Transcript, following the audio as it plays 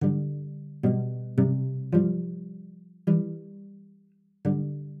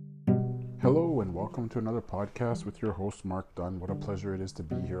Hello and welcome to another podcast with your host Mark Dunn. What a pleasure it is to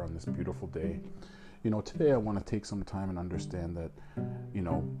be here on this beautiful day. Today I want to take some time and understand that,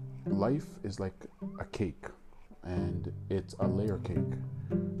 life is like a cake and it's a layer cake.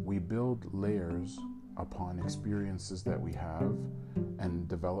 We build layers upon experiences that we have and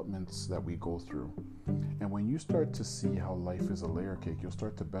developments that we go through. And when you start to see how life is a layer cake, you'll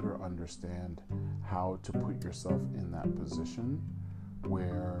start to better understand how to put yourself in that position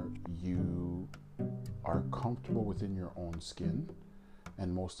where you are comfortable within your own skin,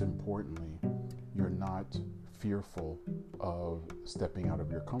 and most importantly, you're not fearful of stepping out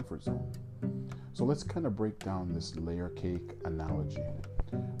of your comfort zone. So let's kind of break down this layer cake analogy.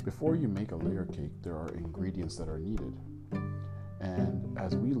 Before you make a layer cake, there are ingredients that are needed. And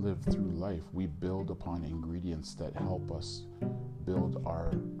as we live through life, we build upon ingredients that help us build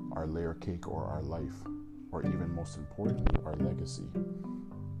our layer cake or our life, or even most importantly, our legacy.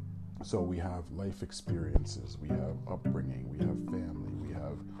 So we have life experiences, we have upbringing, we have family, we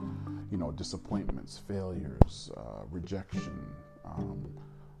have, disappointments, failures, rejection,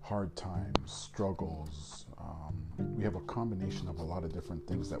 hard times, struggles. We have a combination of a lot of different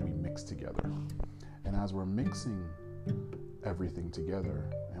things that we mix together. And as we're mixing everything together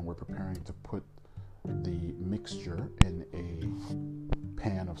and we're preparing to put the mixture in a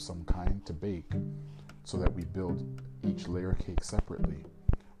pan of some kind to bake, so that we build each layer cake separately,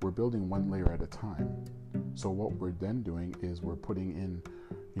 we're building one layer at a time. So what we're then doing is we're putting in,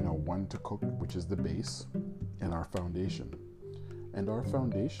 one to cook, which is the base, and our foundation. And our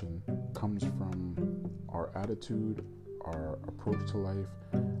foundation comes from our attitude, our approach to life,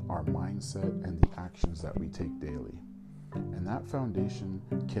 our mindset, and the actions that we take daily. And that foundation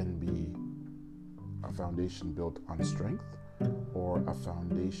can be a foundation built on strength, or a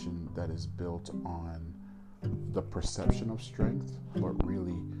foundation that is built on the perception of strength, but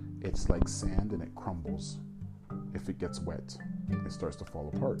really it's like sand and it crumbles. If it gets wet, it starts to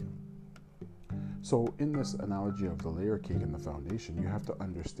fall apart. So in this analogy of the layer cake and the foundation, you have to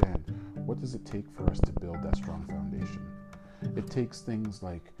understand, what does it take for us to build that strong foundation? It takes things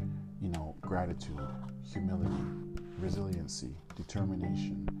like, gratitude, humility, resiliency,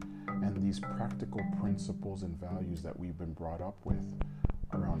 determination, and these practical principles and values that we've been brought up with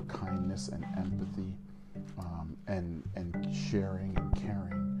around kindness and empathy, and sharing and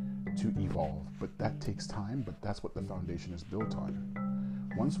caring to evolve. But that takes time, but that's what the foundation is built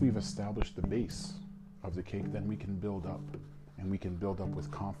on. Once we've established the base of the cake, then we can build up, and we can build up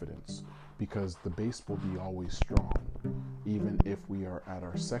with confidence, because the base will be always strong. Even if we are at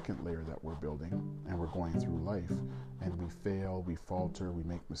our second layer that we're building and we're going through life and we fail, we falter, we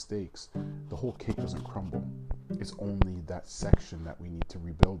make mistakes, the whole cake doesn't crumble. It's only that section that we need to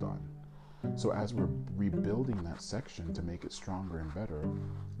rebuild on. So as we're rebuilding that section to make it stronger and better,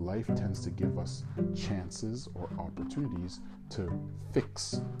 life tends to give us chances or opportunities to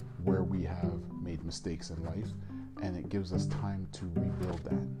fix where we have made mistakes in life, and it gives us time to rebuild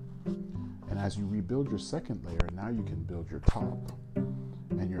that. And as you rebuild your second layer, now you can build your top.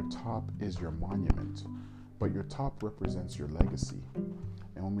 And your top is your monument, but your top represents your legacy.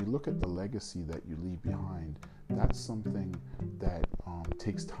 And when we look at the legacy that you leave behind, that's something that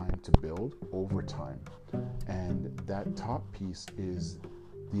takes time to build over time. And that top piece is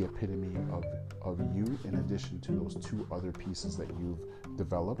the epitome of you, in addition to those two other pieces that you've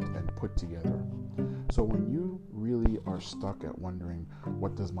developed and put together. So when you really are stuck at wondering,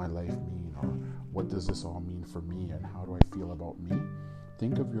 what does my life mean, or what does this all mean for me, and how do I feel about me,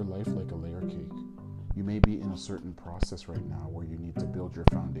 think of your life like a layer cake. You may be in a certain process right now where you need to build your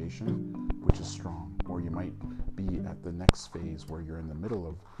foundation, which is strong, or you might be at the next phase where you're in the middle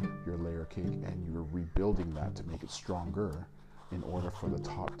of your layer cake and you're rebuilding that to make it stronger in order for the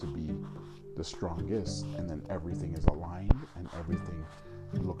top to be the strongest, and then everything is aligned and everything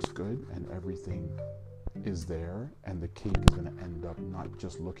looks good and everything is there, and the cake is going to end up not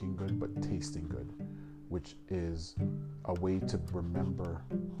just looking good but tasting good, which is a way to remember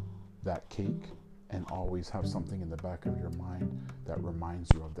that cake and always have something in the back of your mind that reminds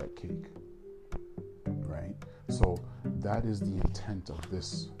you of that cake, right? So that is the intent of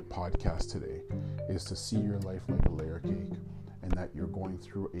this podcast today, is to see your life like a layer cake, and that you're going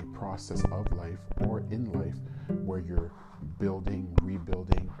through a process of life or in life where you're building,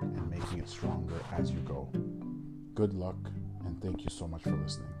 rebuilding, and making it stronger as you go. Good luck, and thank you so much for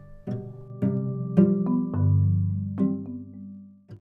listening.